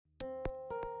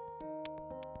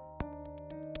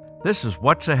This is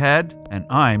What's Ahead, and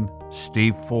I'm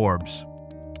Steve Forbes.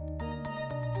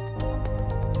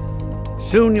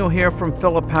 Soon you'll hear from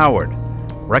Philip Howard.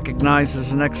 Recognized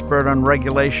as an expert on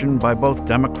regulation by both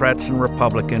Democrats and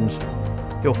Republicans,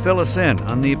 he'll fill us in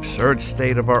on the absurd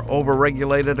state of our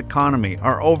overregulated economy,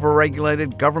 our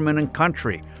overregulated government and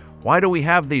country. Why do we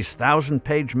have these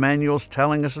 1,000-page manuals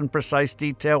telling us in precise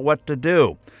detail what to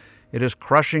do? It is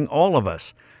crushing all of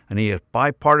us, and he has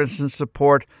bipartisan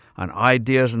support on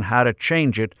ideas on how to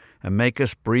change it and make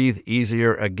us breathe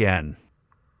easier again.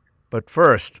 But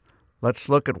first, let's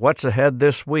look at what's ahead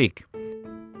this week.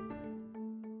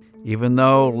 Even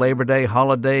though Labor Day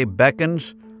holiday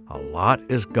beckons, a lot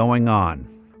is going on.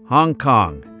 Hong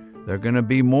Kong, there are going to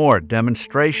be more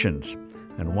demonstrations.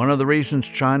 And one of the reasons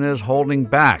China is holding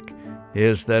back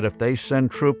is that if they send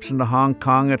troops into Hong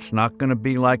Kong, it's not going to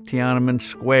be like Tiananmen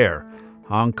Square.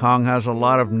 Hong Kong has a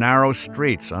lot of narrow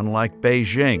streets, unlike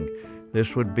Beijing.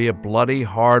 This would be a bloody,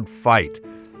 hard fight.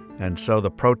 And so the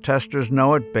protesters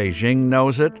know it, Beijing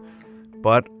knows it,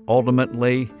 but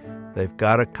ultimately they've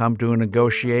got to come to a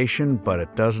negotiation, but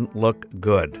it doesn't look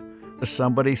good.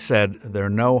 Somebody said there are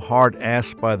no hard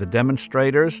asks by the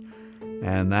demonstrators,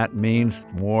 and that means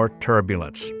more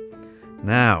turbulence.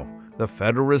 Now, the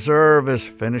Federal Reserve is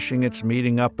finishing its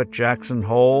meeting up at Jackson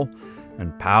Hole,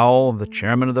 and Powell, the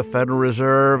chairman of the Federal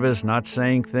Reserve, is not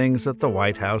saying things that the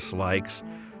White House likes.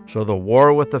 So the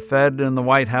war with the Fed and the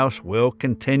White House will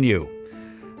continue.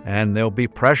 And there'll be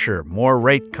pressure, more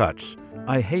rate cuts.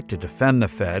 I hate to defend the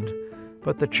Fed,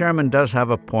 but the chairman does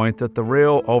have a point that the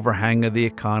real overhang of the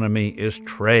economy is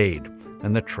trade.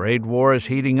 And the trade war is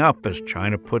heating up as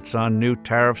China puts on new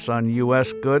tariffs on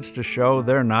U.S. goods to show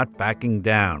they're not backing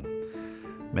down.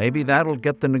 Maybe that'll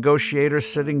get the negotiators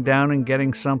sitting down and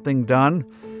getting something done,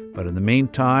 but in the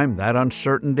meantime, that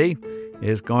uncertainty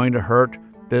is going to hurt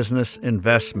business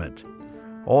investment.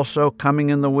 Also coming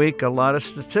in the week, a lot of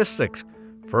statistics.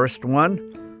 First one,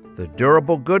 the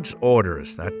durable goods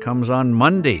orders. That comes on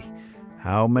Monday.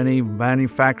 How many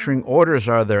manufacturing orders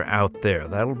are there out there?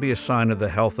 That'll be a sign of the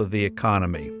health of the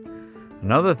economy.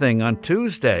 Another thing, on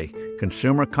Tuesday,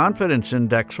 Consumer Confidence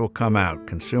Index will come out.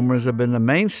 Consumers have been the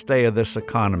mainstay of this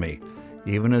economy.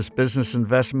 Even as business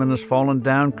investment has fallen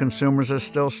down, consumers are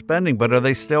still spending, but are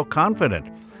they still confident?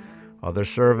 Other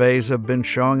surveys have been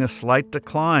showing a slight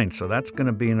decline, so that's going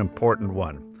to be an important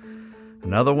one.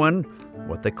 Another one,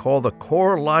 what they call the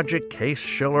CoreLogic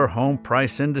Case-Shiller Home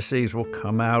Price Indices, will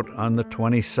come out on the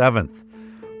 27th.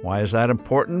 Why is that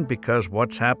important? Because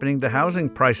what's happening to housing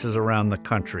prices around the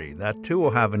country? That too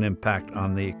will have an impact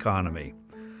on the economy.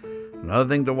 Another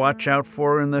thing to watch out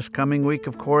for in this coming week,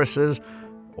 of course, is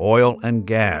oil and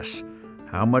gas.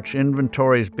 How much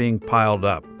inventory is being piled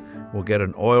up? We'll get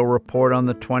an oil report on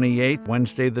the 28th,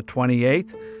 Wednesday the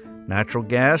 28th. Natural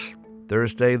gas,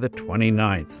 Thursday the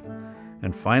 29th.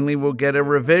 And finally, we'll get a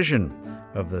revision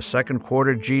of the second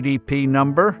quarter GDP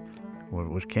number,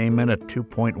 which came in at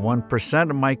 2.1%.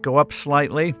 It might go up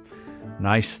slightly.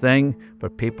 Nice thing,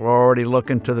 but people are already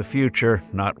looking to the future,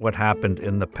 not what happened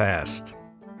in the past.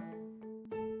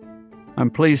 I'm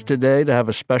pleased today to have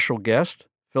a special guest,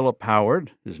 Philip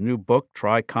Howard. His new book,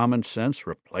 Try Common Sense,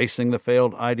 Replacing the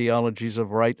Failed Ideologies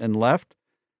of Right and Left.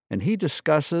 And he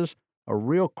discusses a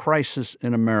real crisis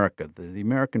in America. The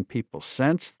American people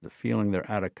sense the feeling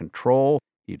they're out of control.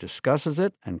 He discusses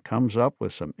it and comes up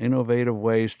with some innovative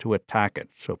ways to attack it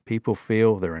so people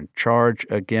feel they're in charge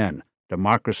again.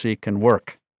 Democracy can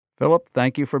work. Philip,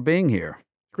 thank you for being here.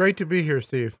 Great to be here,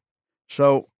 Steve.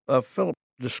 So, Philip,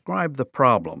 describe the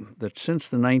problem that since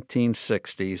the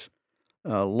 1960s,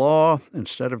 law,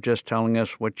 instead of just telling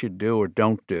us what you do or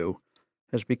don't do,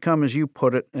 has become, as you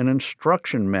put it, an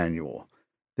instruction manual.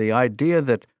 The idea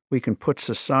that we can put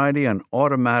society on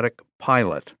automatic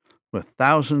pilot with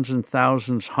thousands and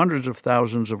thousands, hundreds of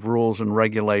thousands of rules and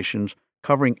regulations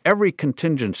covering every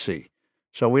contingency.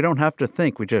 So we don't have to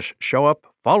think. We just show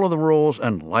up, follow the rules,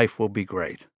 and life will be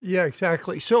great. Yeah,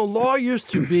 exactly. So law used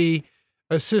to be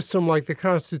a system like the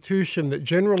Constitution that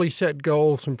generally set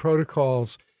goals and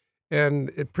protocols,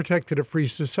 and it protected a free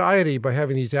society by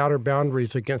having these outer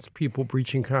boundaries against people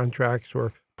breaching contracts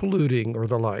or polluting or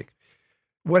the like.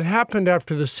 What happened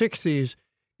after the 60s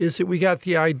is that we got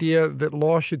the idea that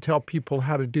law should tell people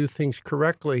how to do things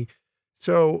correctly.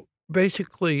 So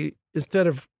basically, instead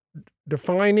of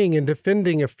defining and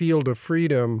defending a field of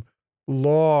freedom,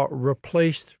 law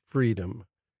replaced freedom,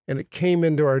 and it came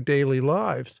into our daily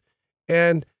lives.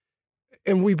 And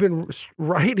we've been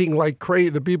writing like crazy.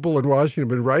 The people in Washington have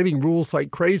been writing rules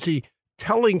like crazy,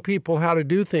 telling people how to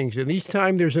do things. And each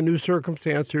time there's a new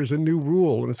circumstance, there's a new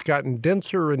rule, and it's gotten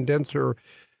denser and denser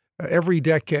every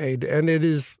decade. And it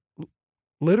is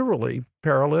literally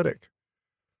paralytic.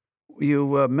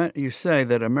 You say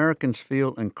that Americans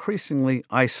feel increasingly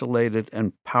isolated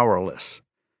and powerless.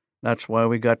 That's why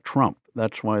we got Trump.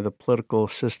 That's why the political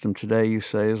system today, you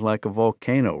say, is like a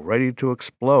volcano, ready to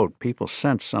explode. People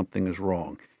sense something is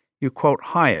wrong. You quote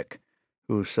Hayek,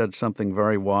 who said something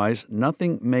very wise: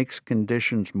 "Nothing makes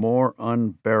conditions more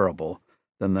unbearable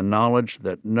than the knowledge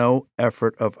that no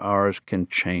effort of ours can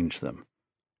change them."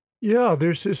 Yeah,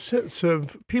 there's this sense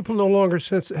of people no longer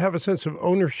have a sense of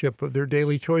ownership of their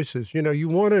daily choices. You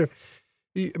want to,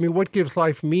 I mean, what gives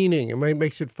life meaning? It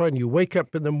makes it fun. You wake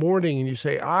up in the morning and you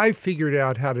say, I figured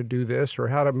out how to do this or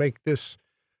how to make this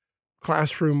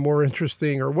classroom more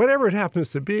interesting or whatever it happens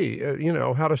to be,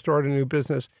 how to start a new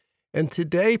business. And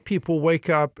today people wake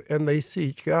up and they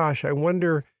see, gosh, I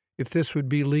wonder if this would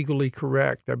be legally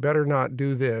correct. I better not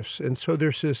do this. And so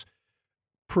there's this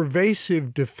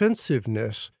pervasive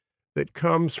defensiveness that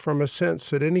comes from a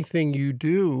sense that anything you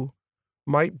do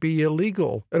might be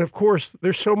illegal. And of course,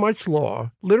 there's so much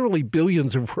law, literally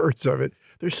billions of words of it.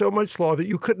 There's so much law that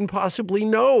you couldn't possibly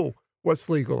know what's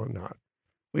legal and not.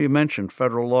 Well, you mentioned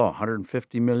federal law,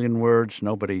 150 million words.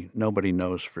 Nobody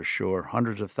knows for sure.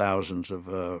 Hundreds of thousands of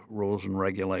rules and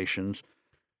regulations.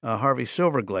 Harvey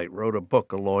Silverglate wrote a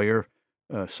book, a lawyer,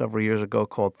 several years ago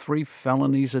called 3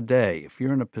 Felonies a Day. If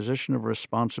you're in a position of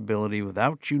responsibility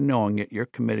without you knowing it, you're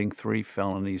committing 3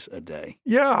 felonies a day.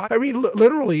 Yeah, I mean,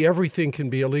 literally everything can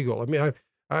be illegal. I mean,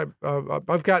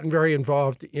 I've gotten very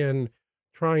involved in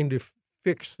trying to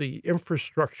fix the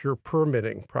infrastructure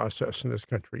permitting process in this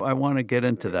country. I want to get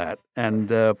into that, and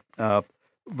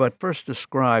but first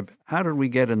describe, how did we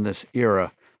get in this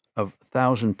era of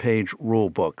 1,000-page rule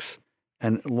books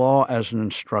and law as an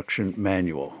instruction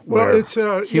manual, where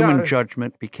human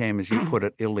judgment became, as you put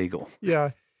it, illegal? Yeah.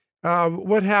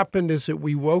 What happened is that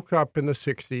we woke up in the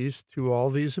 60s to all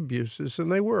these abuses,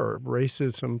 and they were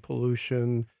racism,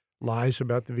 pollution, lies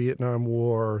about the Vietnam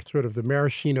War, sort of the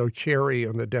maraschino cherry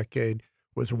on the decade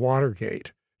was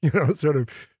Watergate,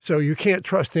 so you can't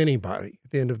trust anybody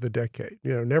at the end of the decade,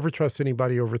 never trust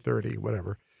anybody over 30,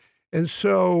 whatever. And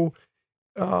so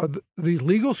the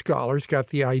legal scholars got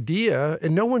the idea,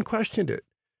 and no one questioned it,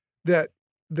 that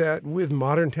with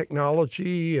modern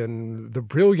technology and the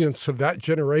brilliance of that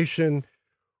generation,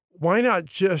 why not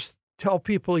just tell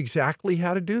people exactly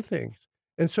how to do things?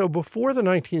 And so before the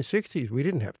 1960s, we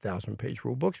didn't have 1,000-page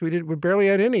rule books. We barely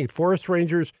had any. Forest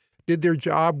rangers did their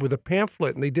job with a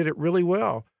pamphlet, and they did it really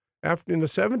well. After in the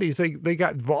 70s, they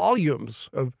got volumes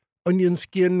of onion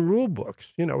skin rule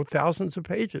books, thousands of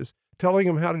pages, telling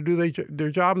them how to do their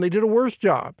job, and they did a worse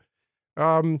job.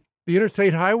 The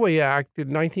Interstate Highway Act in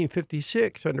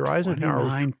 1956 under Eisenhower.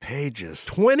 29 pages.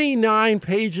 29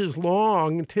 pages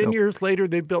long. And 10 years later,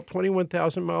 they built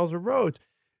 21,000 miles of roads.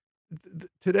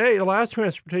 Today, the last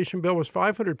transportation bill was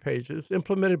 500 pages,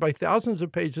 implemented by thousands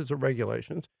of pages of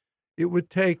regulations. It would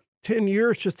take 10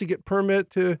 years just to get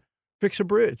permit to fix a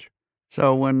bridge.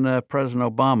 So when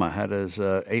President Obama had his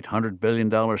 $800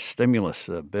 billion stimulus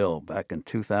bill back in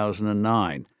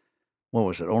 2009, what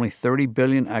was it? Only $30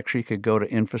 billion actually could go to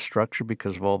infrastructure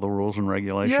because of all the rules and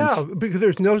regulations? Yeah, because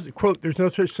there's no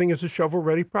such thing as a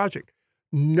shovel-ready project.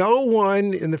 No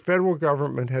one in the federal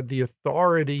government had the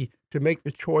authority to make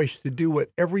the choice to do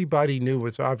what everybody knew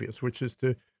was obvious, which is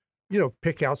to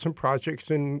pick out some projects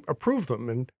and approve them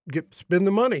and spend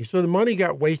the money. So the money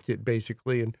got wasted,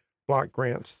 basically, in block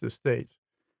grants to states.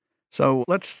 So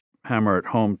let's hammer it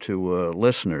home to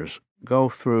listeners. Go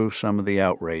through some of the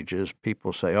outrages.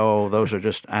 People say, oh, those are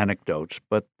just anecdotes,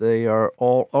 but they are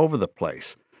all over the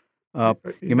place.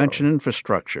 You mentioned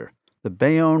infrastructure. The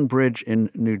Bayonne Bridge in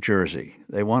New Jersey.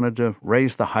 They wanted to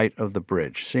raise the height of the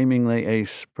bridge, seemingly a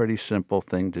pretty simple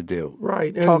thing to do.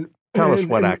 Right. Tell us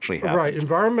what actually happened. Right.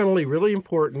 Environmentally really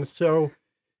important. So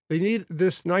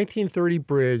this 1930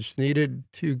 bridge needed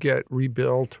to get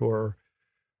rebuilt or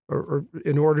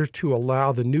in order to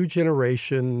allow the new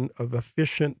generation of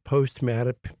efficient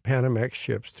post-Panamax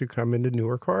ships to come into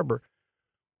Newark Harbor.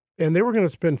 And they were going to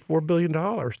spend $4 billion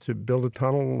to build a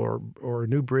tunnel or a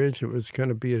new bridge. It was going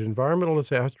to be an environmental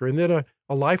disaster. And then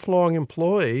a lifelong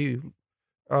employee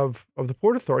of the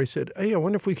Port Authority said, hey, I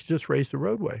wonder if we could just raise the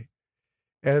roadway.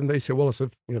 And they said, well, it's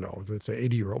an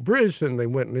 80-year-old bridge. And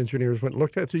engineers went and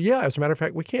looked at it and said, yeah, as a matter of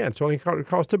fact, we can. It's only going to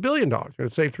cost $1 billion. It's going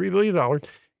to save $3 billion.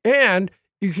 And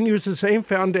you can use the same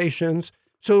foundations,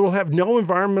 so it will have no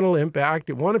environmental impact.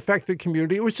 It won't affect the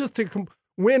community. It was just a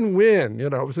win-win.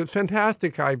 It was a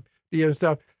fantastic idea and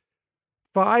stuff.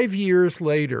 5 years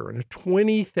later, in a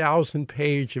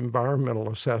 20,000-page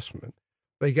environmental assessment,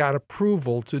 they got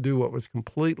approval to do what was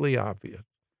completely obvious,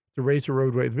 to raise the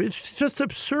roadway. It's just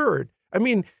absurd. I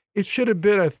mean, it should have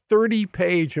been a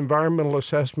 30-page environmental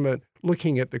assessment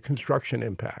looking at the construction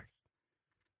impact.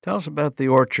 Tell us about the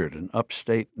orchard in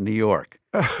upstate New York.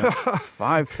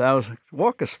 5,000.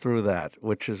 Walk us through that,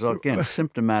 which is, again,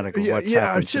 symptomatic of what's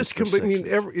happened it's just since the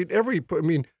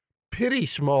 60s. Pity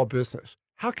small business.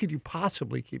 How could you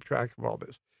possibly keep track of all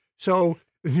this? So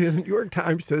the New York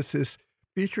Times does this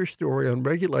feature story on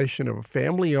regulation of a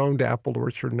family-owned apple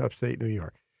orchard in upstate New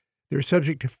York. They're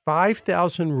subject to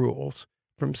 5,000 rules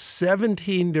from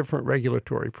 17 different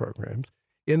regulatory programs.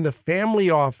 In the family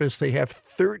office, they have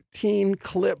 13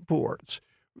 clipboards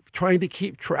trying to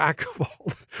keep track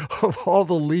of all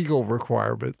the legal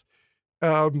requirements.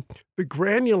 The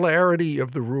granularity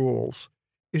of the rules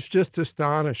is just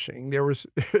astonishing.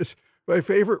 My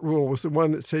favorite rule was the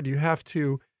one that said you have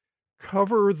to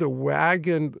cover the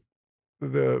wagon,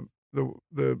 the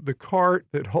cart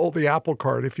that hold the apple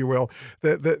cart, if you will,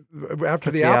 that after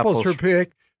the apples are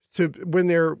picked. So when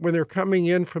they're coming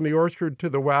in from the orchard to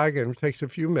the wagon, it takes a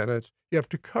few minutes. You have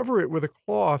to cover it with a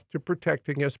cloth to protect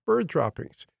against bird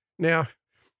droppings. Now,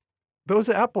 those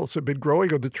apples have been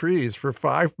growing on the trees for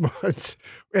 5 months,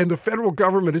 and the federal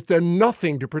government has done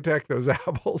nothing to protect those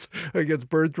apples against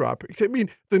bird droppings. I mean,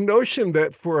 the notion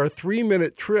that for a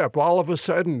 3-minute trip, all of a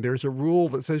sudden there's a rule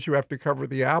that says you have to cover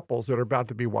the apples that are about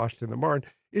to be washed in the barn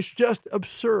is just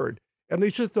absurd. And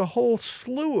there's just a whole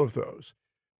slew of those.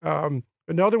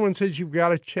 Another one says you've got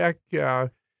to check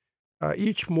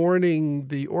each morning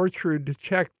the orchard to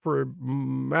check for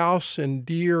mouse and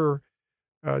deer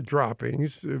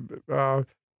droppings so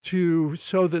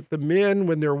that the men,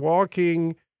 when they're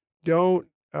walking, don't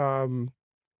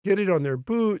get it on their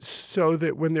boots, so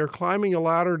that when they're climbing a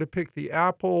ladder to pick the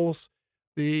apples,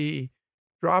 the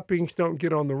droppings don't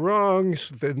get on the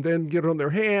rungs, then get on their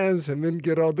hands, and then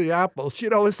get on the apples.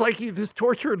 It's like this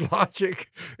tortured logic.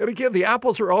 And again, the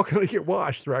apples are all going to get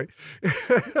washed, right?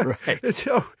 Right.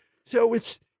 So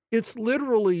it's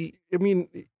literally, I mean,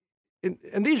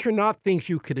 and these are not things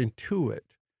you could intuit.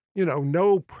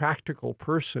 No practical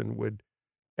person would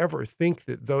ever think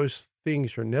that those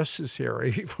things are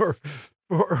necessary for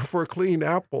clean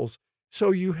apples.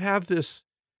 So you have this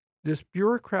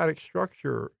bureaucratic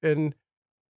structure, and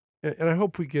I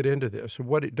hope we get into this and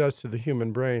what it does to the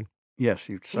human brain. Yes,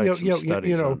 you cite some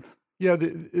studies on. Yeah,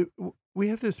 we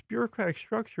have this bureaucratic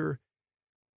structure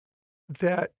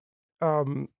that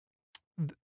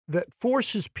that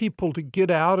forces people to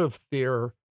get out of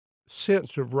their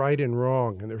sense of right and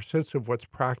wrong and their sense of what's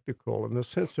practical and the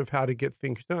sense of how to get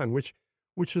things done, which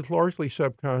is largely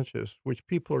subconscious, which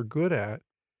people are good at,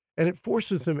 and it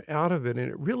forces them out of it, and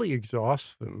it really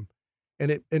exhausts them,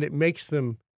 and it makes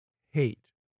them hate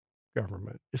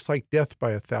government. It's like death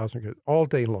by 1,000 cuts all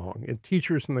day long. And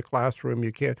teachers in the classroom,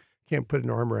 you can't put an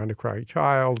arm around a crying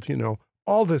child,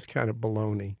 all this kind of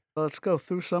baloney. Let's go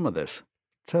through some of this.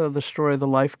 Tell the story of the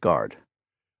lifeguard.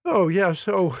 Oh, yeah.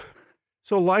 So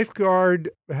lifeguard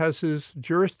has his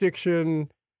jurisdiction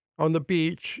on the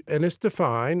beach, and it's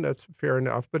defined. That's fair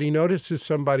enough. But he notices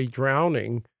somebody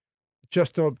drowning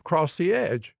just across the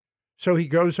edge. So he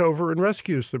goes over and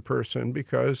rescues the person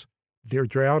because they're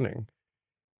drowning.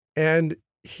 And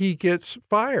he gets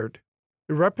fired,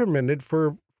 reprimanded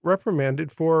for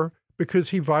because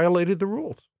he violated the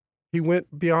rules. He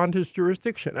went beyond his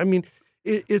jurisdiction. I mean,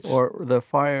 it's or the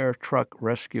fire truck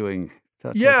rescuing.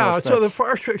 Yeah, so the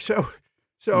fire truck. So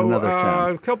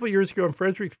a couple of years ago in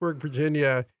Fredericksburg,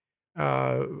 Virginia,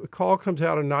 a call comes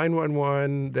out of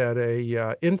 911 that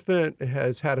a infant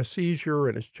has had a seizure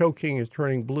and is choking, is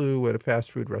turning blue at a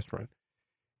fast food restaurant.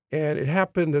 And it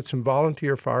happened that some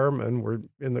volunteer firemen were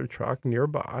in their truck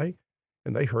nearby,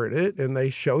 and they heard it, and they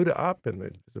showed up,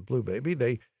 and the blue baby.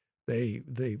 They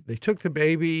took the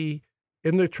baby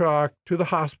in the truck to the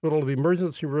hospital, the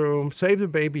emergency room, saved the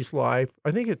baby's life. I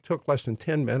think it took less than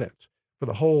 10 minutes for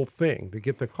the whole thing to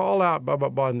get the call out, blah, blah,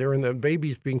 blah, and the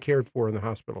baby's being cared for in the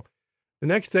hospital. The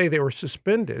next day, they were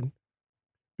suspended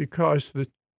because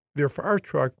their fire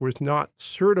truck was not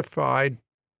certified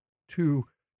to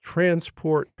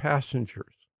transport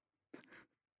passengers.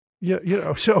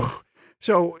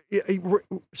 So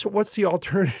what's the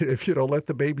alternative? Let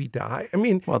the baby die? I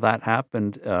mean, well, that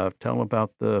happened. Tell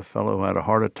about the fellow who had a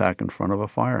heart attack in front of a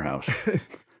firehouse.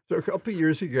 So a couple of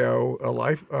years ago,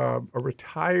 a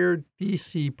retired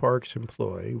DC Parks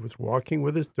employee was walking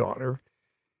with his daughter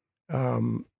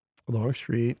along a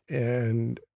street,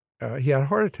 and he had a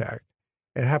heart attack.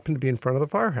 It happened to be in front of the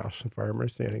firehouse. The firemen are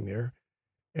standing there.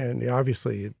 And he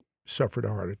obviously suffered a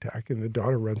heart attack. And the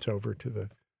daughter runs over to the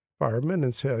fireman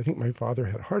and said, I think my father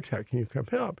had a heart attack. Can you come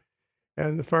help?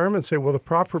 And the firemen say, well, the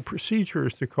proper procedure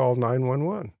is to call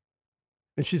 911.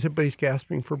 And she said, but he's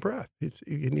gasping for breath. He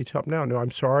needs help now. No,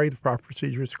 I'm sorry. The proper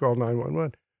procedure is to call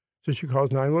 911. So she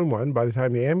calls 911. By the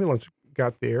time the ambulance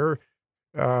got there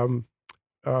and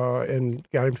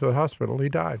got him to the hospital, he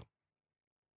died.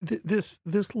 This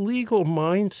legal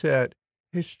mindset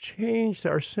has changed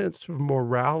our sense of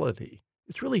morality.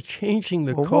 It's really changing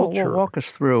the culture. Walk us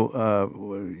through,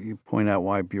 you point out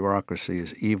why bureaucracy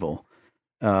is evil,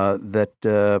 that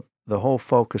the whole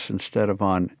focus, instead of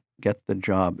on get the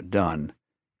job done,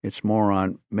 it's more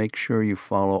on make sure you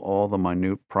follow all the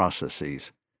minute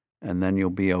processes, and then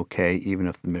you'll be okay even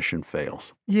if the mission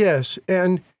fails. Yes,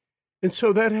 and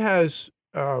so that has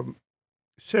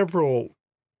several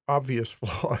obvious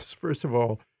flaws. First of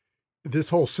all, this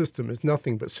whole system is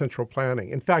nothing but central planning.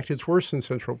 In fact, it's worse than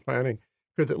central planning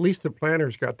because at least the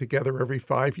planners got together every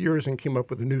 5 years and came up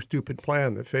with a new stupid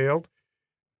plan that failed.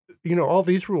 All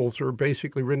these rules are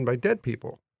basically written by dead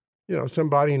people.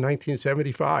 Somebody in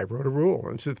 1975 wrote a rule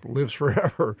and it lives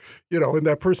forever, and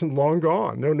that person's long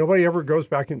gone. Nobody ever goes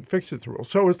back and fixes the rule.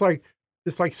 So it's like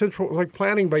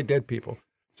planning by dead people.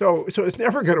 So it's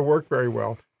never going to work very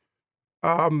well,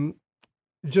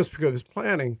 just because it's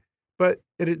planning. But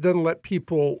it doesn't let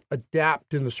people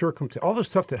adapt in the circumstance. All the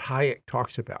stuff that Hayek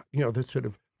talks about, the sort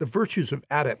of the virtues of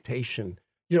adaptation.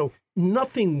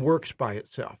 Nothing works by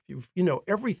itself.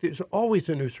 Everything. There's always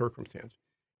a new circumstance,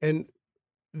 and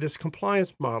this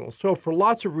compliance model. So for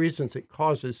lots of reasons, it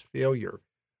causes failure.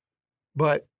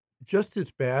 But just as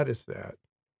bad as that,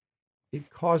 it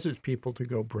causes people to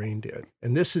go brain dead.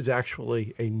 And this is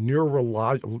actually a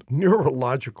neurological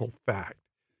fact.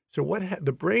 So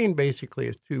the brain basically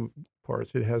has two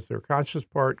parts. It has their conscious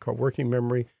part called working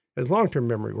memory. It has long-term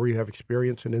memory where you have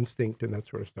experience and instinct and that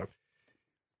sort of stuff.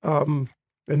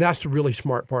 And that's the really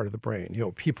smart part of the brain.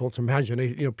 People's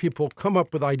imagination. People come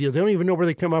up with ideas. They don't even know where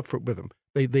they come up with them.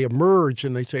 They emerge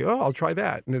and they say, "Oh, I'll try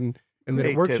that," and then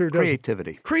it works or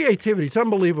doesn't. Creativity. It's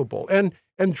unbelievable. And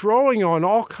drawing on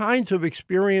all kinds of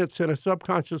experience in a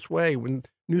subconscious way when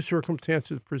new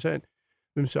circumstances present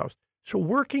themselves. So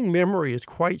working memory is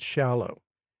quite shallow,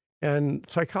 and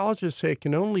psychologists say it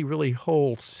can only really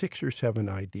hold 6 or 7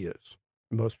 ideas.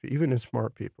 Most people, even in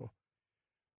smart people.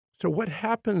 So what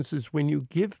happens is when you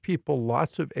give people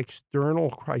lots of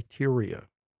external criteria,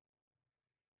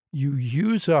 you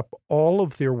use up all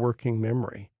of their working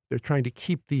memory. They're trying to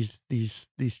keep these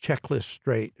checklists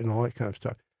straight and all that kind of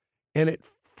stuff. And it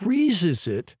freezes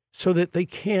it so that they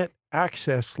can't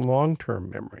access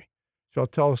long-term memory. So I'll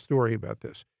tell a story about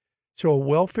this. So a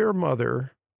welfare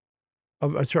mother,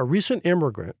 a recent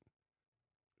immigrant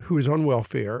who is on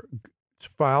welfare,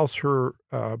 files her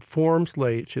forms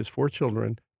late. She has 4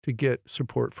 children to get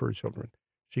support for her children.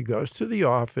 She goes to the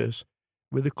office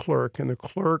with the clerk, and the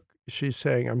clerk, she's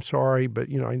saying, "I'm sorry, but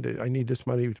I need this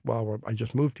money while I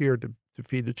just moved here to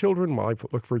feed the children while I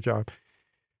look for a job."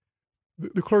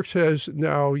 The clerk says,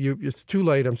 "No, it's too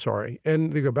late. I'm sorry."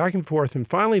 And they go back and forth, and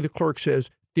finally the clerk says,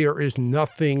 "There is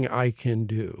nothing I can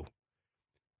do."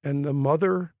 And the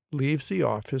mother leaves the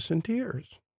office in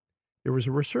tears. There was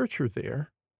a researcher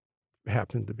there,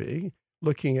 happened to be,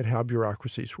 looking at how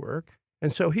bureaucracies work.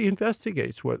 And so he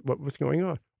investigates what was going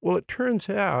on. Well, it turns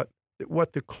out that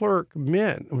what the clerk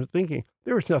meant and was thinking,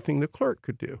 there was nothing the clerk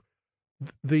could do.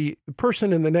 The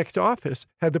person in the next office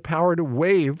had the power to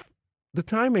waive the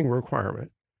timing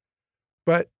requirement.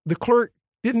 But the clerk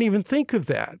didn't even think of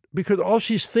that because all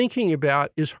she's thinking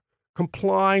about is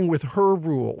complying with her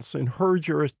rules in her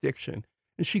jurisdiction.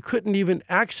 And she couldn't even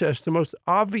access the most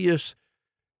obvious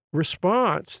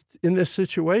response in this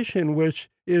situation, which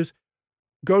is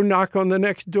go knock on the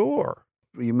next door.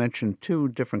 You mentioned 2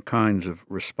 different kinds of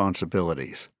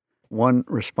responsibilities. One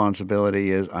responsibility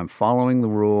is I'm following the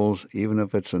rules, even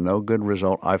if it's a no good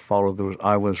result, I followed the rules,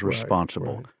 I was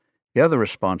responsible. Right. The other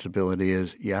responsibility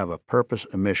is you have a purpose,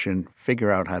 a mission,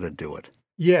 figure out how to do it.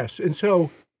 Yes, and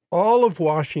so all of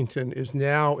Washington is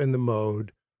now in the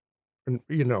mode,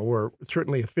 or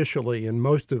certainly officially, and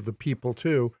most of the people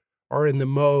too, are in the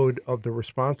mode of the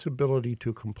responsibility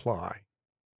to comply.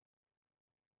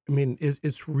 I mean,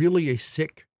 it's really a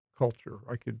sick culture.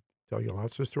 I could tell you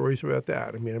lots of stories about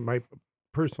that. I mean, my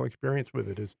personal experience with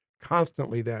it is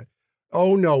constantly that,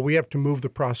 oh, no, we have to move the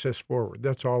process forward.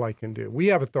 That's all I can do. We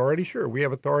have authority, sure. We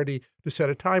have authority to set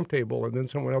a timetable, and then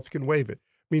someone else can waive it.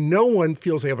 I mean, no one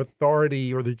feels they have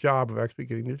authority or the job of actually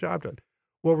getting the job done.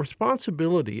 Well,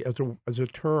 responsibility as a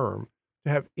term,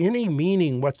 to have any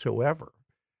meaning whatsoever,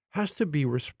 has to be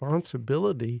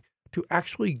responsibility to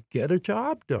actually get a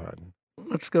job done.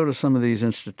 Let's go to some of these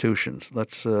institutions.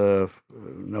 Let's,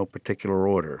 no particular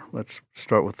order. Let's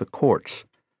start with the courts.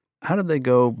 How did they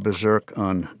go berserk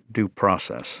on due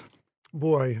process?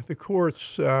 Boy, the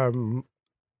courts,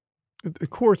 The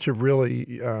courts have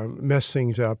really messed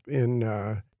things up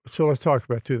so let's talk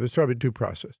about let's talk about due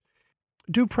process.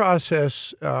 Due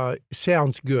process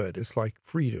sounds good. It's like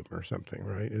freedom or something,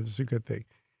 right? It's a good thing.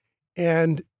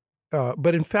 And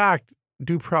but in fact,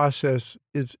 due process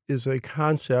is a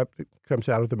concept that comes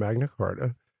out of the Magna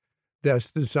Carta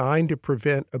that's designed to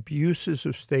prevent abuses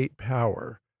of state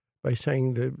power by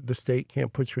saying that the state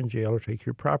can't put you in jail or take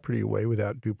your property away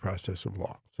without due process of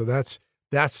law. So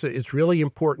it's really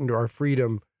important to our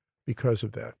freedom because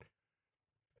of that.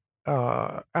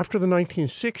 After the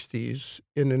 1960s,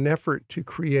 in an effort to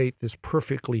create this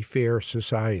perfectly fair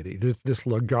society, this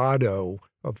legato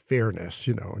of fairness,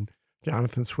 in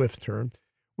Jonathan Swift's term,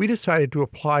 we decided to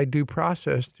apply due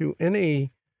process to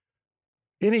any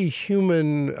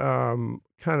human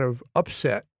kind of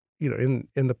upset, in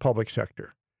the public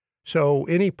sector. So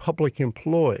any public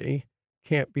employee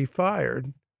can't be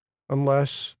fired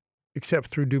except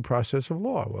through due process of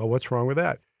law. Well, what's wrong with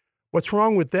that? What's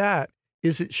wrong with that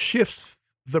is it shifts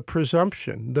the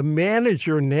presumption. The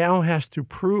manager now has to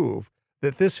prove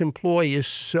that this employee is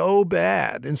so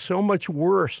bad and so much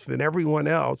worse than everyone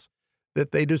else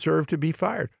that they deserve to be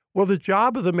fired. Well, the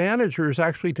job of the manager is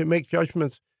actually to make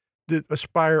judgments that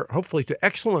aspire, hopefully, to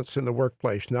excellence in the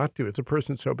workplace, not to, it's a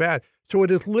person so bad. So it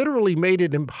has literally made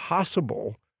it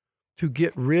impossible to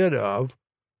get rid of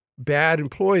bad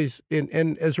employees.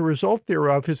 And as a result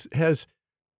thereof, has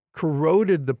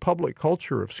corroded the public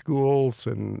culture of schools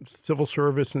and civil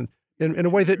service and in a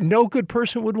way that no good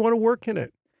person would want to work in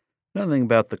it. Another thing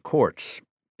about the courts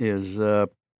is the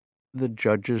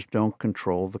judges don't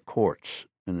control the courts.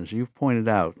 And as you've pointed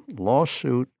out,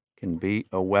 lawsuit can be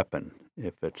a weapon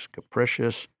if it's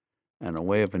capricious and a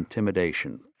way of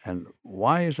intimidation. And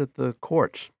why is it the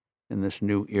courts in this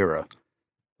new era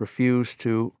refuse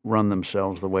to run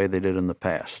themselves the way they did in the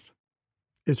past?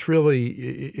 It's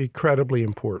really incredibly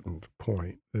important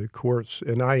point. The courts,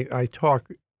 and I've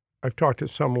talked at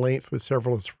some length with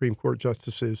several of the Supreme Court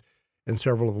justices and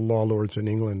several of the law lords in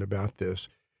England about this.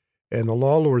 And the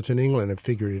law lords in England have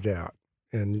figured it out.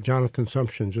 And Jonathan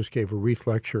Sumption just gave a Reith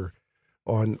lecture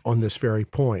on this very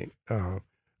point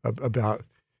about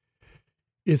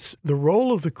it's the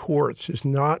role of the courts is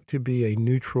not to be a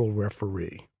neutral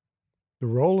referee. The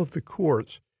role of the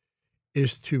courts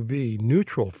is to be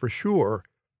neutral for sure,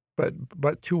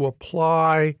 but to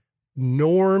apply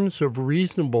norms of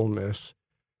reasonableness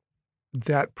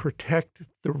that protect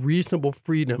the reasonable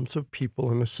freedoms of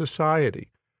people in a society.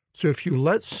 So if you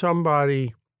let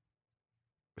somebody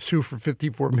sue for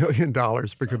 $54 million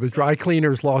because the dry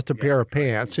cleaners lost a pair of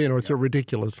pants, it's a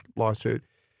ridiculous lawsuit,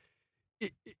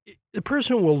 the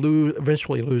person will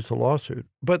eventually lose the lawsuit,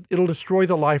 but it'll destroy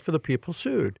the life of the people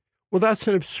sued. Well, that's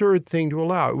an absurd thing to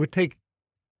allow. It would take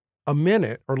a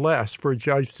minute or less for a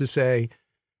judge to say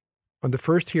on the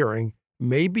first hearing,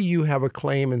 maybe you have a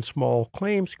claim in small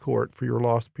claims court for your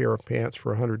lost pair of pants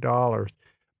for $100,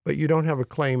 but you don't have a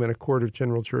claim in a court of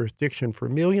general jurisdiction for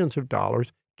millions of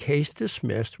dollars, case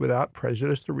dismissed without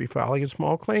prejudice to refiling in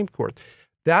small claim court.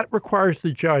 That requires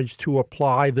the judge to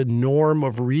apply the norm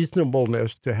of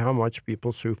reasonableness to how much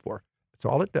people sue for. That's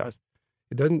all it does.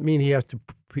 It doesn't mean he has to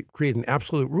create an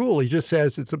absolute rule. He just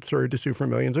says it's absurd to sue for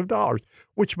millions of dollars,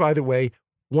 which, by the way,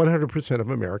 100% of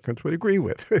Americans would agree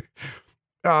with.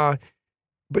 But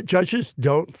judges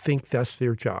don't think that's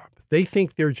their job. They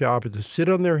think their job is to sit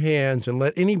on their hands and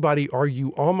let anybody argue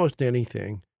almost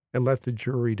anything and let the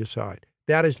jury decide.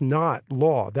 That is not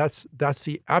law. That's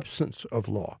the absence of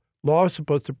law. Law is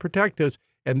supposed to protect us,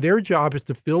 and their job is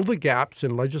to fill the gaps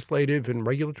in legislative and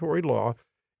regulatory law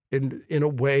in a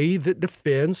way that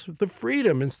defends the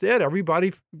freedom. Instead,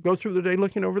 everybody goes through the day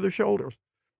looking over their shoulders.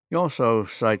 You also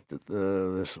cite that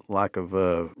this lack of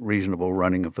reasonable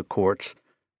running of the courts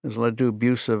has led to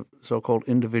abuse of so-called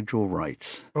individual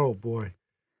rights. Oh, boy.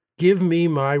 Give me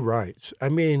my rights. I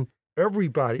mean,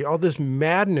 everybody, all this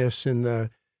madness in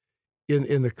the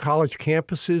college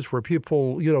campuses where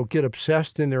people, get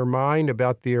obsessed in their mind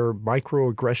about their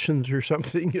microaggressions or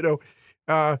something,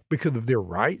 because of their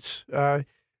rights.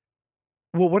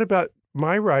 Well, what about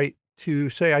my right to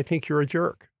say, I think you're a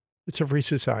jerk? It's a free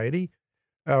society.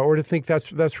 Or to think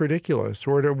that's ridiculous,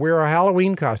 or to wear a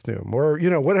Halloween costume, or,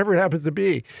 whatever it happens to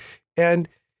be. And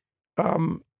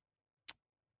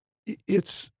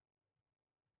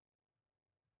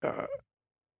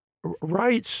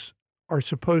rights are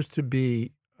supposed to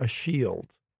be a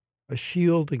shield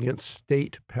against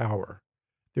state power.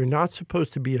 They're not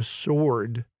supposed to be a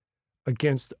sword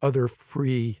against other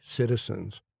free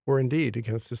citizens, or indeed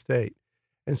against the state.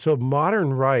 And so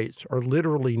modern rights are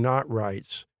literally not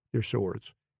rights. They're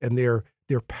swords, and they're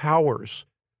powers.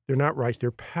 They're not rights.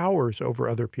 They're powers over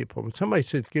other people. When somebody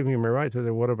says, give me my rights, I say,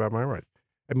 what about my rights?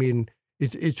 I mean,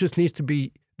 it just needs to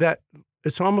be that.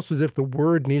 It's almost as if the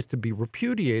word needs to be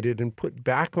repudiated and put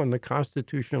back on the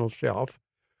constitutional shelf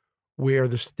where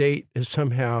the state has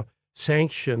somehow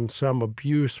sanctioned some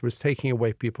abuse was taking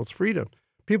away people's freedom.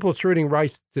 People asserting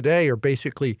rights today are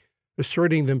basically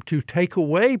asserting them to take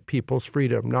away people's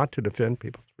freedom, not to defend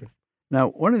people's freedom. Now,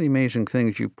 one of the amazing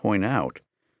things you point out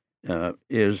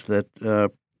is that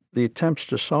the attempts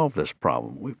to solve this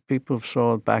problem, people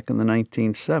saw it back in the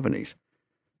 1970s.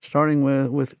 Starting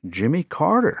with Jimmy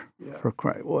Carter. Yeah.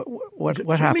 What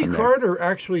happened Jimmy there? Carter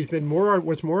actually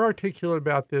was more articulate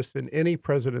about this than any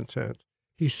president since.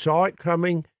 He saw it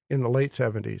coming in the late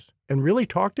 70s and really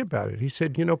talked about it. He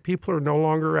said, people are no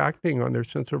longer acting on their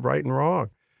sense of right and wrong.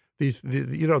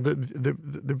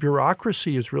 The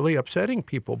bureaucracy is really upsetting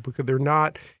people because they're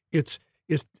not. It's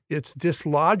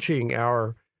dislodging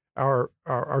our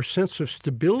sense of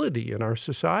stability in our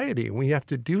society. And we have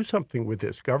to do something with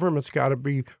this. Government's got to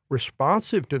be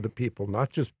responsive to the people,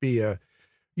 not just be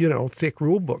thick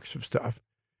rule books of stuff.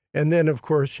 And then, of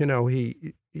course,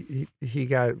 he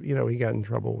got in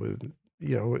trouble with,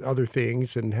 other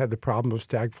things and had the problem of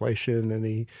stagflation. And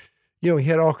he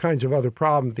had all kinds of other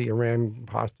problems, the Iran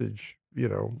hostage,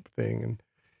 thing.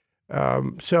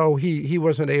 And so he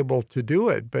wasn't able to do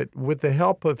it. But with the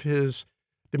help of his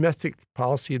domestic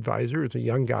policy advisor, is a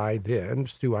young guy then,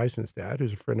 Stu Eisenstadt,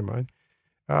 who's a friend of mine.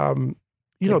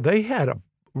 They had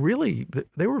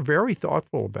they were very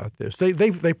thoughtful about this.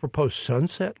 They proposed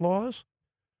sunset laws.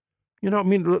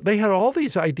 They had all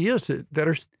these ideas that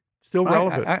are still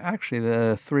relevant. Actually,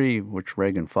 the three which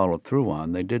Reagan followed through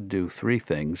on, they did do three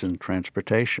things in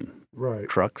transportation: right,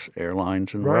 trucks,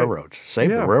 airlines, and railroads.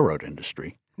 Save the railroad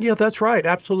industry. Yeah, that's right.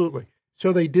 Absolutely.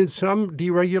 So they did some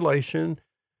deregulation.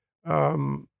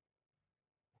 And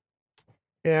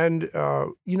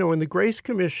the Grace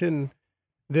Commission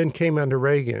then came under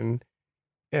Reagan,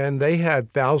 and they had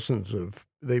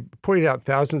they pointed out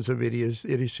thousands of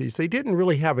idiocies. They didn't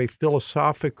really have a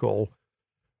philosophical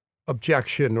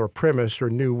objection or premise or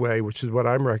new way, which is what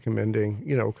I'm recommending,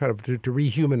 kind of to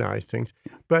rehumanize things.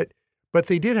 But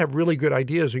they did have really good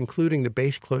ideas, including the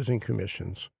base closing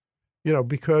commissions,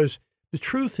 because the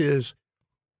truth is,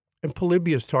 and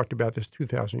Polybius talked about this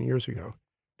 2,000 years ago,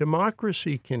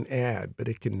 democracy can add, but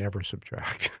it can never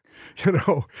subtract.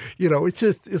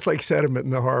 It's like sediment in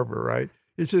the harbor, right?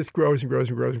 It just grows and grows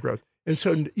and grows and grows. And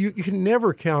so you can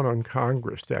never count on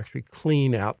Congress to actually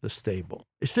clean out the stable.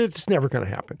 It's never going to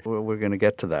happen. We're going to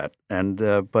get to that. And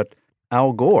but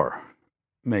Al Gore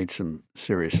made some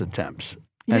serious attempts,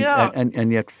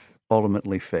 and yet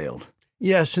ultimately failed.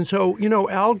 Yes, and so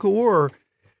Al Gore,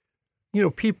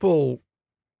 people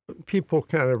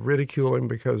kind of ridicule him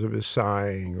because of his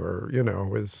sighing or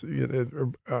his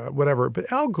whatever.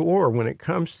 But Al Gore, when it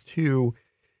comes to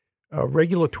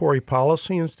regulatory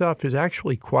policy and stuff, is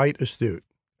actually quite astute.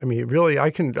 I mean, really,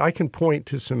 I can point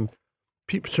to some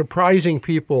surprising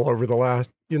people over the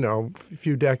last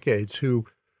few decades who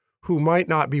might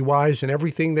not be wise in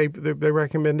everything they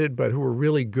recommended, but who are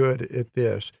really good at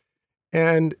this.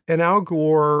 And Al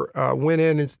Gore went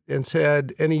in and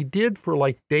said, and he did for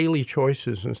like daily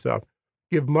choices and stuff,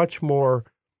 give much more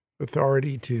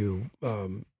authority to,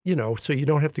 so you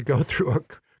don't have to go through a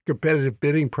competitive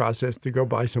bidding process to go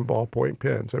buy some ballpoint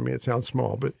pens. I mean, it sounds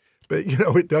small, but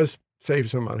it does save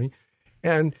some money.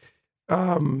 And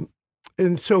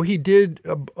so he did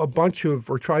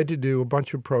tried to do a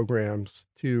bunch of programs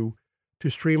to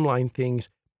streamline things,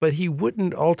 but he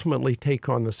wouldn't ultimately take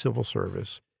on the civil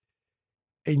service.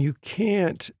 And you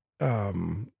can't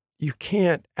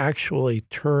actually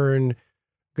turn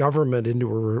government into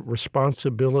a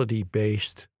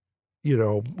responsibility-based,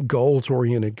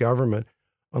 goals-oriented government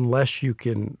unless you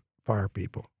can fire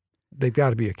people. They've got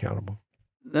to be accountable.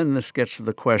 Then this gets to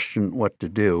the question what to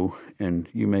do, and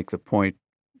you make the point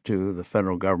to the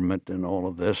federal government and all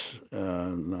of this,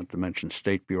 not to mention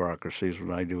state bureaucracies,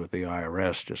 what I do with the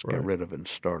IRS, just get rid of it and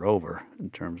start over in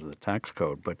terms of the tax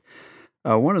code. But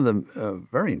one of the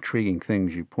very intriguing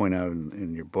things you point out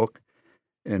in your book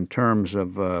in terms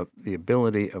of the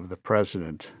ability of the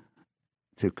president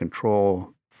to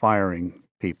control firing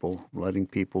people, letting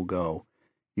people go,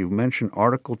 you mentioned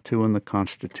Article 2 in the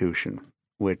Constitution,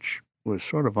 which was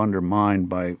sort of undermined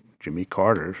by Jimmy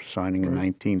Carter signing in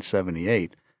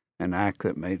 1978, an act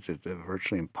that made it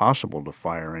virtually impossible to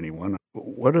fire anyone.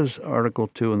 What does Article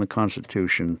 2 in the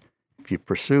Constitution, if you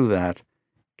pursue that,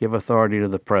 give authority to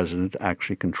the president to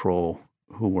actually control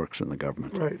who works in the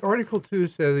government? Right. Article 2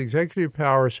 says executive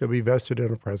power shall be vested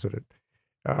in a president.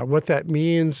 What that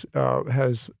means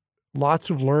has lots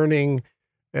of learning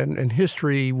and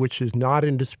history, which is not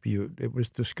in dispute. It was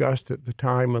discussed at the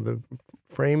time of the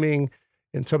framing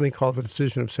in something called the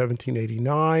Decision of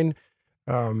 1789.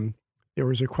 There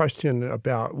was a question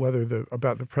about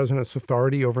about the president's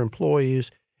authority over employees,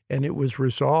 and it was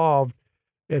resolved.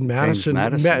 And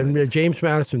James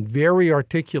Madison, very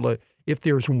articulate. If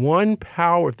there's one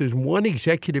power, if there's one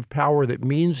executive power that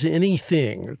means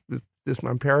anything, this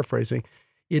I'm paraphrasing,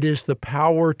 it is the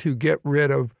power to get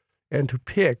rid of and to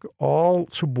pick all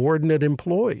subordinate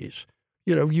employees.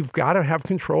 You've got to have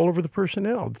control over the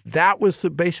personnel. That was the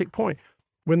basic point.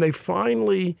 When they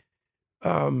finally,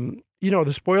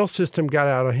 the spoil system got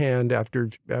out of hand after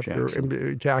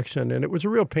Jackson, and it was a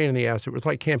real pain in the ass. It was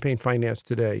like campaign finance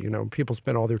today. People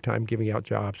spent all their time giving out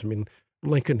jobs. I mean,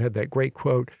 Lincoln had that great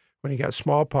quote when he got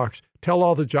smallpox: "Tell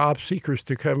all the job seekers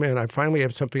to come in. I finally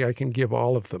have something I can give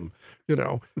all of them."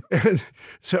 And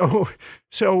so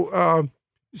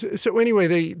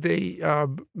anyway, they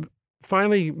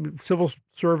finally, civil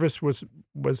service was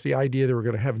the idea they were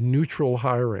going to have neutral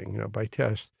hiring, by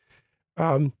test.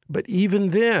 But even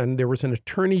then, there was an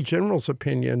attorney general's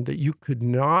opinion that you could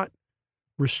not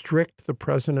restrict the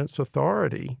president's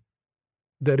authority,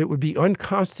 that it would be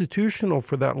unconstitutional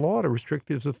for that law to restrict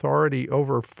his authority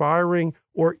over firing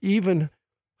or even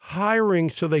hiring.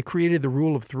 So they created the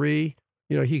rule of three.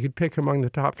 He could pick among the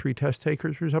top 3 test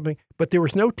takers or something, but there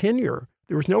was no tenure.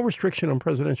 There was no restriction on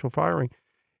presidential firing.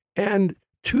 And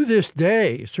to this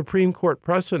day, Supreme Court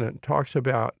precedent talks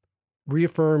about,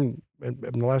 reaffirmed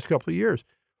in the last couple of years,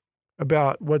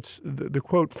 about what's the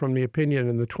quote from the opinion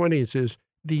in the 1920s is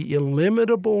the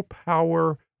illimitable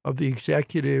power of the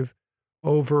executive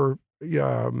over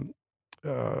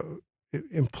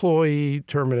employee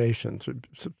terminations,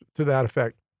 to that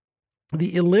effect.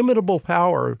 The illimitable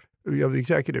power of the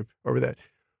executive over that.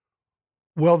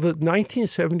 Well, the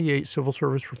 1978 Civil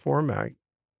Service Reform Act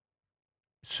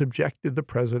subjected the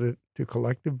president to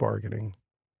collective bargaining,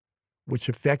 which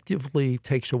effectively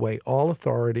takes away all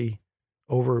authority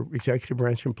over executive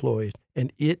branch employees,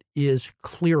 and it is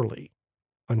clearly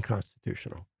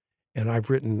unconstitutional. And I've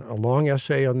written a long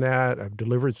essay on that. I've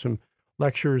delivered some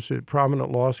lectures at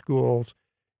prominent law schools,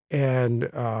 and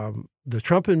the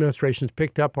Trump administration's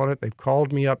picked up on it. They've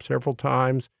called me up several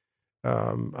times.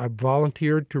 I've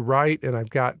volunteered to write, and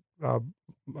I've got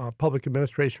public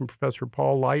administration professor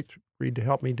Paul Leitz agreed to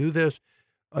help me do this,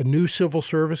 a new civil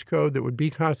service code that would be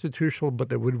constitutional, but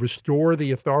that would restore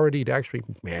the authority to actually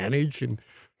manage and,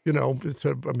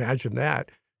 so imagine that,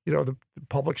 the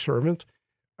public servants.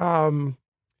 And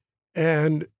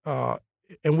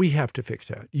we have to fix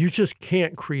that. You just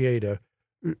can't create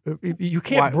you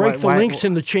can't break the links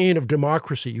in the chain of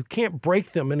democracy. You can't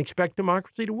break them and expect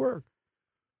democracy to work.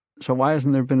 So why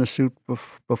hasn't there been a suit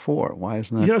before? Why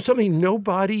isn't that? Something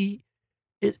nobody,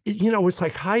 it's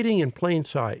like hiding in plain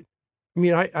sight. I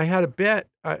mean, I had a bet.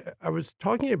 I was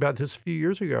talking about this a few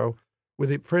years ago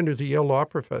with a friend who's a Yale law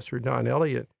professor, Don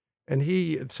Elliott, and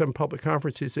he, at some public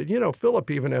conference, he said, Philip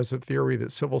even has a theory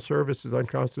that civil service is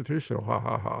unconstitutional. Ha,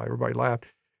 ha, ha. Everybody laughed.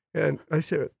 And I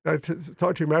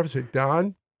talked to him after, I said,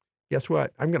 Don, guess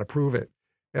what? I'm going to prove it.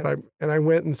 And I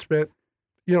went and spent,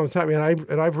 time,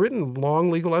 and I've written a long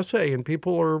legal essay, and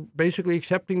people are basically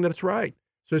accepting that it's right.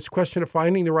 So it's a question of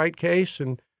finding the right case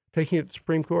and taking it to the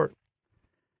Supreme Court.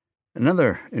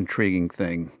 Another intriguing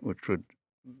thing, which would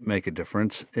make a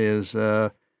difference, is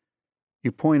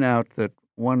you point out that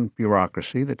one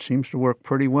bureaucracy that seems to work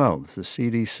pretty well is the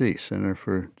CDC, Center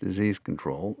for Disease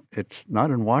Control. It's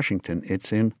not in Washington,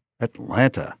 it's in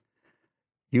Atlanta.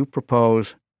 You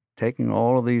propose taking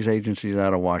all of these agencies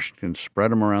out of Washington, spread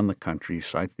them around the country,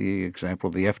 cite the example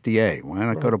of the FDA. Why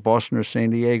not go to Boston or San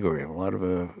Diego? You have a lot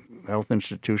of health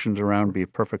institutions around, be a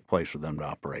perfect place for them to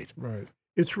operate. Right.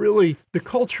 It's really the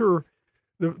culture.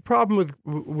 The problem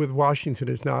with Washington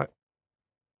is not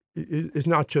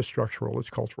just structural; it's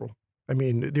cultural. I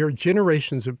mean, there are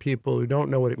generations of people who don't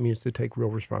know what it means to take real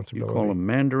responsibility. You call them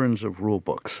mandarins of rule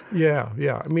books. Yeah.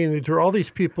 I mean, there are all these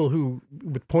people who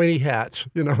with pointy hats.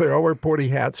 They all wear pointy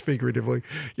hats figuratively.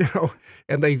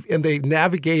 And they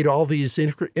navigate all these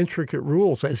intricate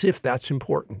rules as if that's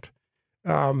important.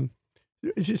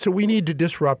 So we need to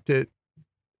disrupt it.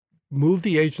 Move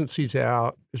the agencies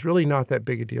out. It's really not that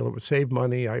big a deal. It would save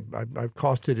money. I've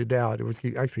costed it out. It would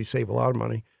actually save a lot of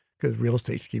money because real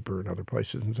estate's cheaper in other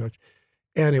places and such.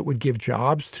 And it would give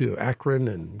jobs to Akron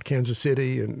and Kansas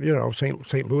City, and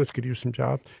St. Louis could use some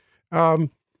jobs.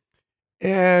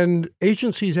 And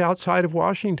agencies outside of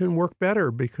Washington work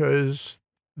better because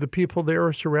the people there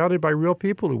are surrounded by real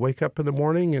people who wake up in the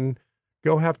morning and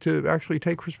have to actually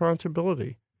take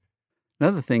responsibility.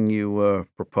 Another thing you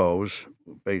propose,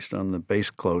 based on the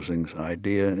base closings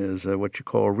idea, is what you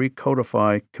call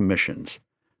recodify commissions,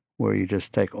 where you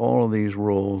just take all of these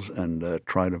rules and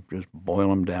try to just boil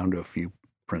them down to a few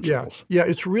principles. Yeah,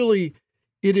 it's really,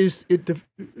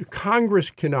 Congress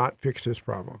cannot fix this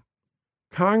problem.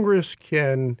 Congress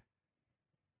can,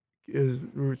 as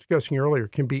we were discussing earlier,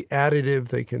 can be additive.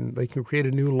 They can create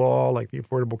a new law like the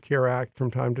Affordable Care Act from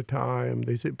time to time.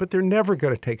 But they're never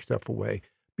going to take stuff away,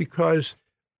 because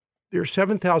there are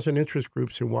 7,000 interest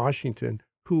groups in Washington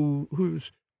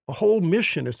whose whole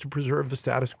mission is to preserve the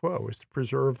status quo, is to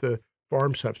preserve the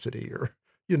farm subsidy, or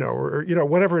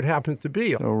whatever it happens to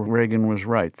be. So Reagan was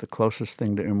right. The closest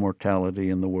thing to immortality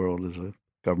in the world is a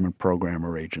government program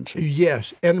or agency.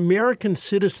 Yes, and American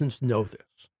citizens know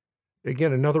this.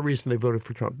 Again, another reason they voted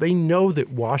for Trump. They know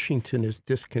that Washington is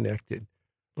disconnected.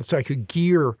 It's like a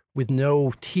gear with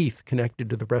no teeth connected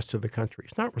to the rest of the country.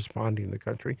 It's not responding to the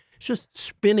country. It's just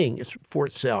spinning for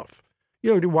itself.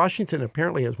 Washington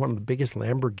apparently has one of the biggest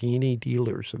Lamborghini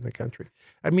dealers in the country.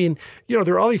 I mean, there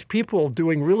are all these people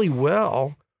doing really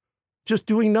well, just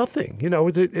doing nothing,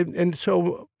 and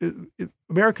so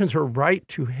Americans are right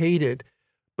to hate it.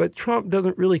 But Trump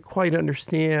doesn't really quite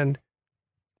understand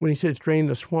when he says drain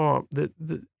the swamp, that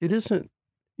it isn't,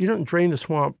 you don't drain the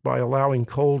swamp by allowing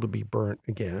coal to be burnt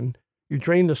again. You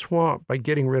drain the swamp by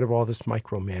getting rid of all this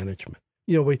micromanagement.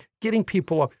 Getting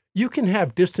people up. You can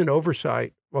have distant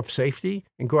oversight of safety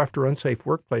and go after unsafe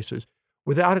workplaces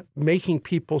without making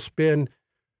people spend,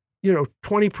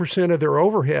 20% of their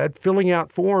overhead filling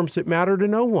out forms that matter to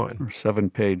no one. Or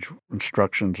 7-page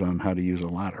instructions on how to use a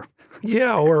ladder.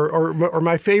 Yeah, or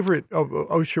my favorite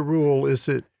OSHA rule is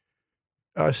that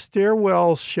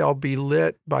stairwells shall be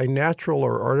lit by natural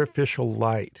or artificial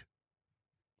light.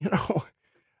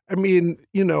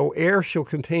 Air shall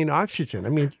contain oxygen. I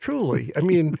mean, truly. I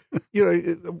mean,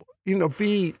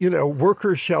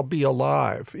 workers shall be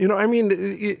alive.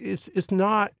 It's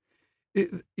not.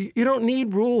 You don't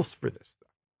need rules for this.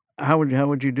 How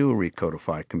would you do a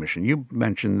recodify commission? You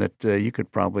mentioned that you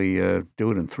could probably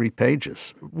do it in 3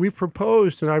 pages. We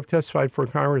proposed, and I've testified for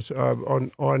Congress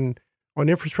on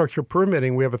infrastructure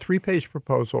permitting. We have a 3-page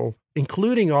proposal,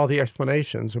 including all the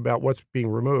explanations about what's being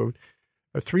removed.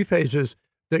 3 pages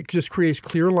that just creates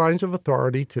clear lines of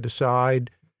authority to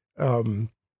decide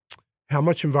how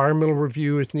much environmental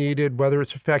review is needed, whether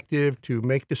it's effective, to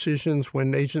make decisions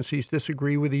when agencies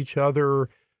disagree with each other,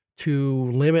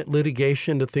 to limit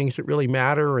litigation to things that really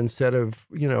matter instead of,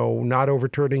 not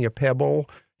overturning a pebble,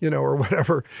 or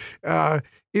whatever.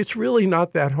 It's really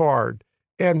not that hard.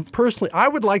 And personally, I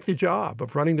would like the job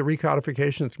of running the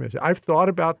Recodification Commission. I've thought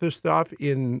about this stuff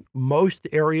in most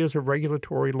areas of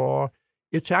regulatory law.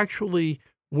 It's actually,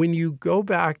 when you go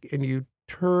back and you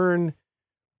turn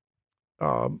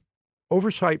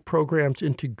oversight programs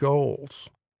into goals,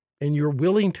 and you're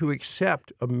willing to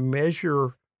accept a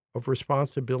measure of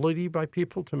responsibility by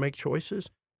people to make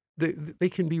choices, they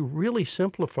can be really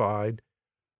simplified,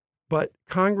 but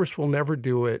Congress will never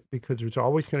do it because there's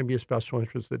always going to be a special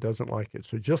interest that doesn't like it.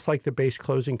 So just like the Base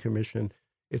Closing Commission,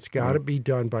 it's got to be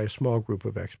done by a small group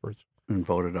of experts. And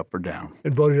voted up or down.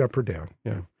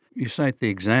 Yeah. You cite the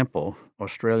example,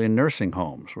 Australian nursing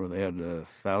homes, where they had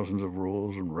thousands of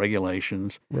rules and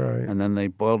regulations. Right. And then they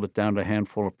boiled it down to a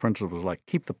handful of principles like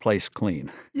keep the place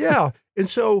clean. Yeah. And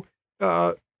so,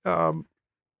 and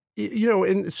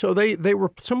so they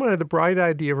were, someone had the bright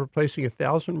idea of replacing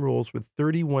 1,000 rules with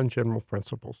 31 general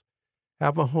principles.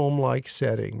 Have a home-like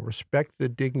setting, respect the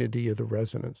dignity of the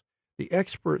residents. The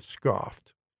experts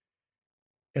scoffed,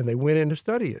 and they went in to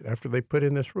study it after they put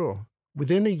in this rule.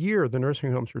 Within a year, the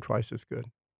nursing homes were twice as good.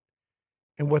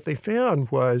 And what they found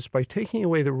was by taking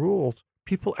away the rules,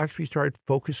 people actually started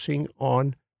focusing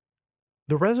on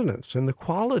the residents and the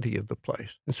quality of the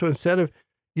place. And so instead of,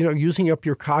 using up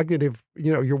your cognitive,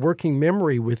 your working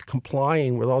memory with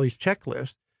complying with all these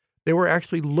checklists, they were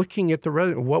actually looking at the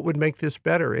resident, what would make this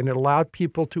better? And it allowed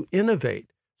people to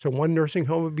innovate. So one nursing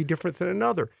home would be different than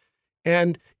another.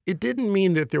 And it didn't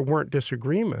mean that there weren't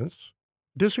disagreements.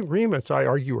 Disagreements, I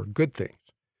argue, are good things.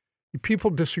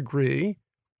 People disagree,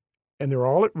 and they're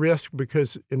all at risk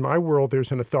because in my world,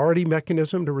 there's an authority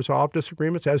mechanism to resolve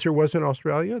disagreements, as there was in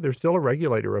Australia. There's still a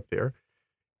regulator up there.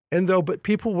 But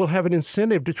people will have an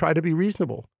incentive to try to be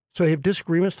reasonable. So they have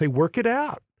disagreements, they work it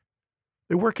out.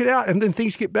 And then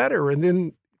things get better. And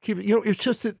then, it's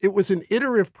just that it was an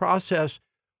iterative process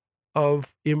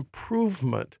of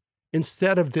improvement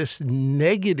instead of this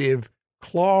negative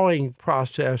clawing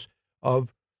process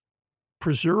of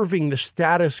preserving the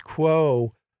status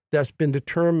quo that's been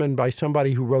determined by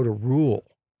somebody who wrote a rule.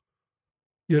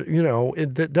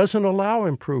 that doesn't allow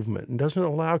improvement and doesn't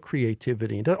allow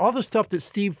creativity and all the stuff that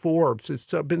Steve Forbes has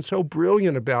been so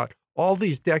brilliant about all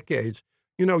these decades.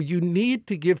 You need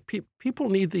to give people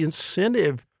need the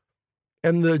incentive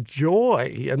and the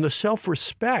joy and the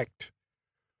self-respect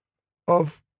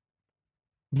of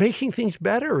making things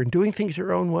better and doing things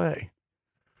their own way.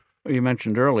 Well, you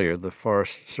mentioned earlier the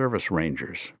Forest Service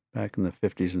Rangers back in the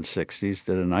 50s and 60s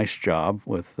did a nice job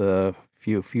with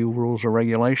few rules or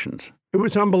regulations. It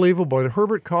was unbelievable. And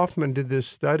Herbert Kaufman did this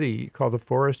study called The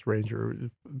Forest Ranger. It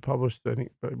was published, I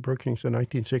think, by Brookings in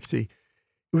 1960.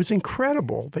 It was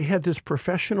incredible. They had this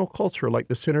professional culture like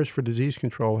the Centers for Disease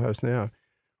Control has now,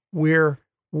 where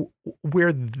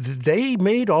they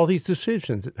made all these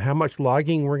decisions, how much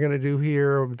logging we're going to do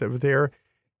here, there.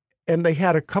 And they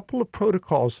had a couple of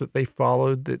protocols that they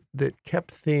followed that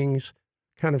kept things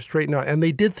kind of straightened out. And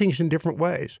they did things in different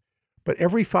ways. But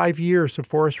every 5 years, the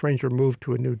forest ranger moved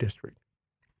to a new district.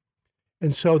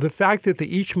 And so the fact that they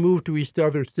each moved to each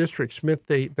other's districts meant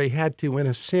they had to, in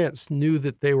a sense, knew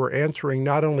that they were answering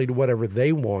not only to whatever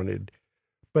they wanted,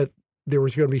 but there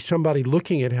was going to be somebody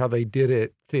looking at how they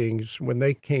did things when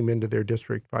they came into their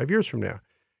district 5 years from now.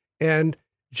 And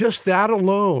just that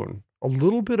alone, a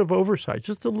little bit of oversight,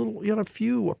 just a little,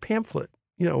 a pamphlet,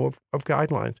 of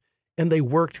guidelines, and they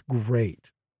worked great.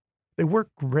 They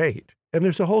worked great. And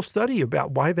there's a whole study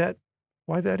about why that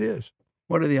is.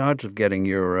 What are the odds of getting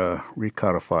your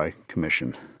Recodify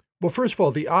Commission? Well, first of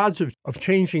all, the odds of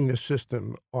changing the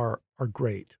system are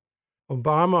great.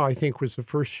 Obama, I think, was the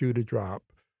first shoe to drop.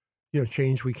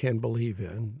 Change we can believe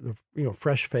in.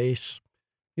 Fresh face,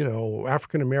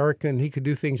 African American. He could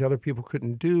do things other people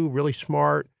couldn't do. Really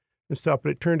smart and stuff.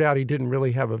 But it turned out he didn't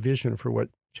really have a vision for what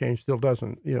change still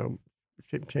doesn't.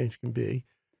 Change can be.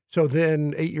 So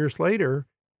then 8 years later,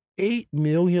 8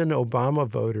 million Obama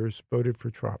voters voted for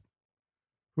Trump,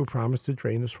 who promised to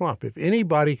drain the swamp. If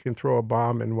anybody can throw a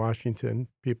bomb in Washington,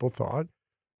 many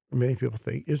people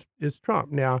think, is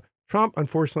Trump. Now, Trump,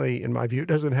 unfortunately, in my view,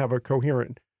 doesn't have a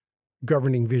coherent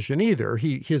governing vision either.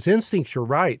 His instincts are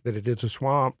right, that it is a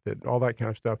swamp, that all that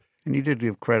kind of stuff. And you did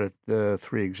give credit the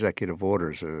 3 executive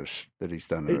orders that he's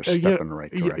done are a step in the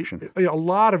right direction. A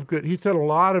lot of good. He's done a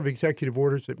lot of executive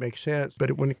orders that make sense.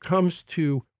 But when it comes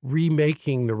to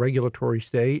remaking the regulatory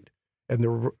state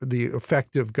and the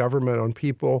effect of government on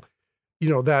people,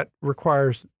 that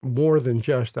requires more than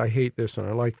just, I hate this and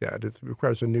I like that. It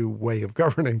requires a new way of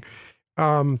governing.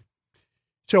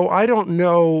 So I don't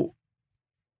know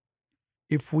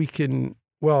if we can,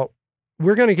 we're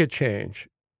going to get change.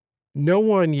 No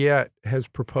one yet has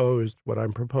proposed what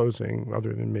I'm proposing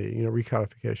other than me,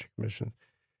 Recodification Commission.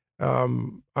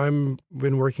 I've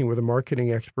been working with a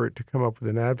marketing expert to come up with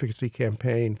an advocacy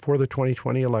campaign for the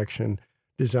 2020 election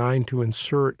designed to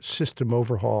insert system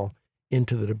overhaul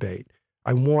into the debate.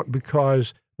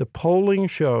 Because the polling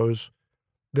shows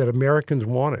that Americans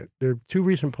want it. There are 2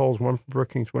 recent polls, one from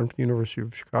Brookings, one from the University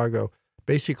of Chicago,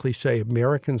 basically say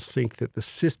Americans think that the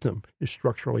system is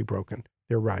structurally broken.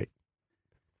 They're right.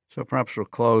 So perhaps we'll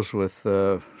close with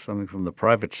something from the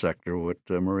private sector, what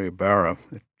Maria Barra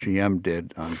at GM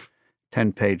did on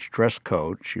 10-page dress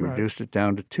code. She reduced it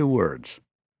down to 2 words.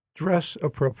 Dress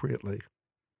appropriately.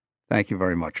 Thank you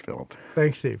very much, Philip.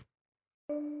 Thanks, Steve.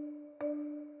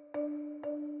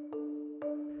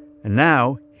 And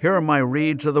now, here are my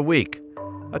reads of the week.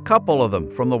 A couple of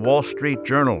them from the Wall Street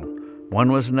Journal.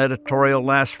 One was an editorial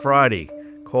last Friday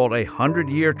called A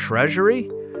 100-Year Treasury?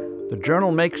 The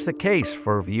Journal makes the case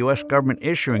for the U.S. government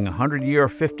issuing 100-year or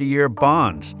 50-year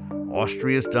bonds.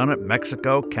 Austria's done it.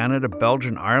 Mexico, Canada,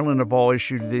 Belgium, Ireland have all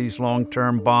issued these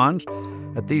long-term bonds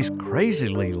at these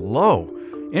crazily low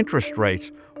interest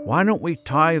rates. Why don't we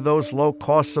tie those low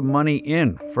costs of money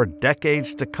in for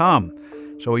decades to come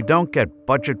so we don't get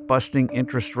budget-busting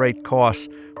interest rate costs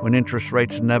when interest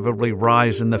rates inevitably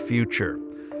rise in the future?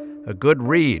 A good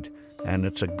read, and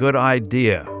it's a good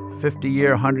idea.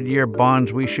 50-year, 100-year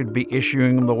bonds, we should be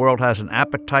issuing them. The world has an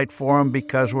appetite for them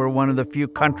because we're one of the few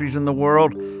countries in the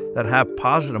world that have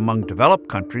among developed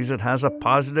countries, that has a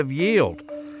positive yield.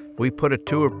 If we put a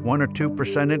 1 or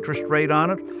 2% interest rate on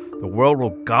it, the world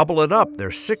will gobble it up.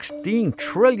 There's $16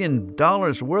 trillion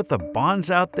worth of bonds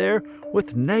out there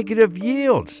with negative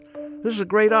yields. This is a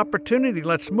great opportunity.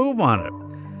 Let's move on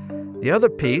it. The other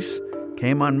piece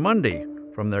came on Monday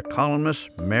from their columnist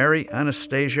Mary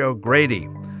Anastasia Grady,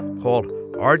 called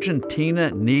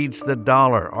Argentina Needs the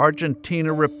Dollar.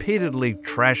 Argentina repeatedly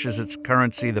trashes its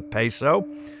currency, the peso,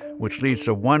 which leads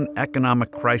to one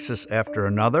economic crisis after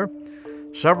another.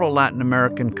 Several Latin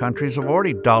American countries have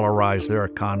already dollarized their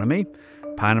economy.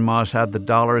 Panama's had the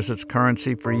dollar as its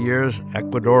currency for years.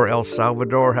 Ecuador, El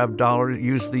Salvador have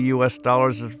used the U.S. dollar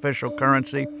as official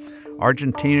currency.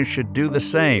 Argentina should do the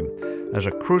same as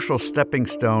a crucial stepping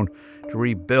stone to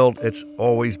rebuild its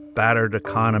always battered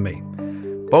economy.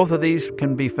 Both of these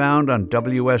can be found on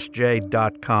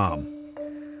WSJ.com.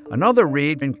 Another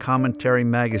read in Commentary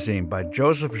magazine by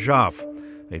Joseph Schaff,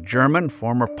 a German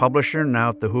former publisher now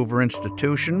at the Hoover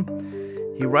Institution.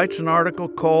 He writes an article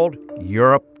called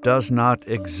Europe Does Not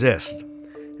Exist.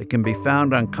 It can be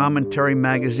found on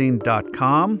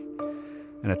commentarymagazine.com,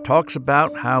 and it talks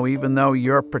about how even though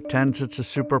Europe pretends it's a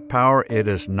superpower, it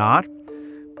is not.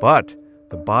 But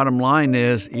the bottom line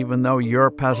is, even though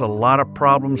Europe has a lot of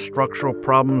problems, structural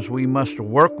problems, we must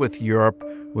work with Europe.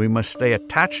 We must stay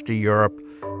attached to Europe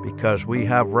because we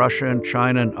have Russia and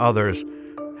China and others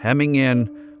hemming in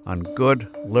on good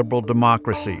liberal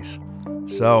democracies.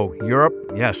 So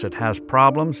Europe, yes, it has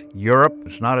problems. Europe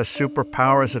is not a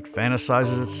superpower as it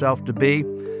fantasizes itself to be,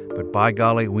 but by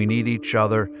golly, we need each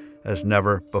other as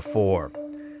never before.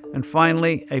 And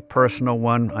finally, a personal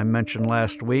one. I mentioned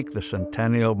last week the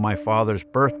centennial of my father's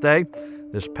birthday,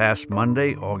 this past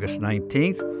Monday, August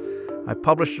 19th. I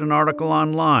published an article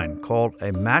online called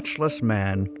A Matchless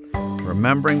Man,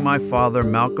 Remembering My Father,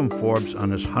 Malcolm Forbes,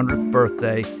 on his 100th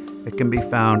birthday. It can be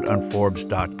found on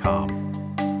Forbes.com.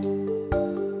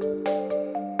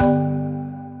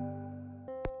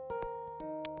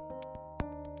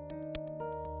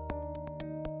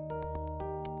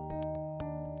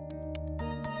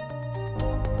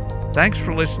 Thanks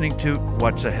for listening to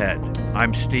What's Ahead.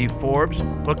 I'm Steve Forbes,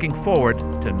 looking forward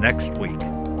to next week.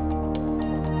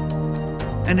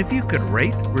 And if you could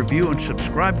rate, review, and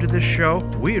subscribe to this show,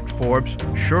 we at Forbes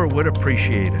sure would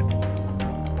appreciate it.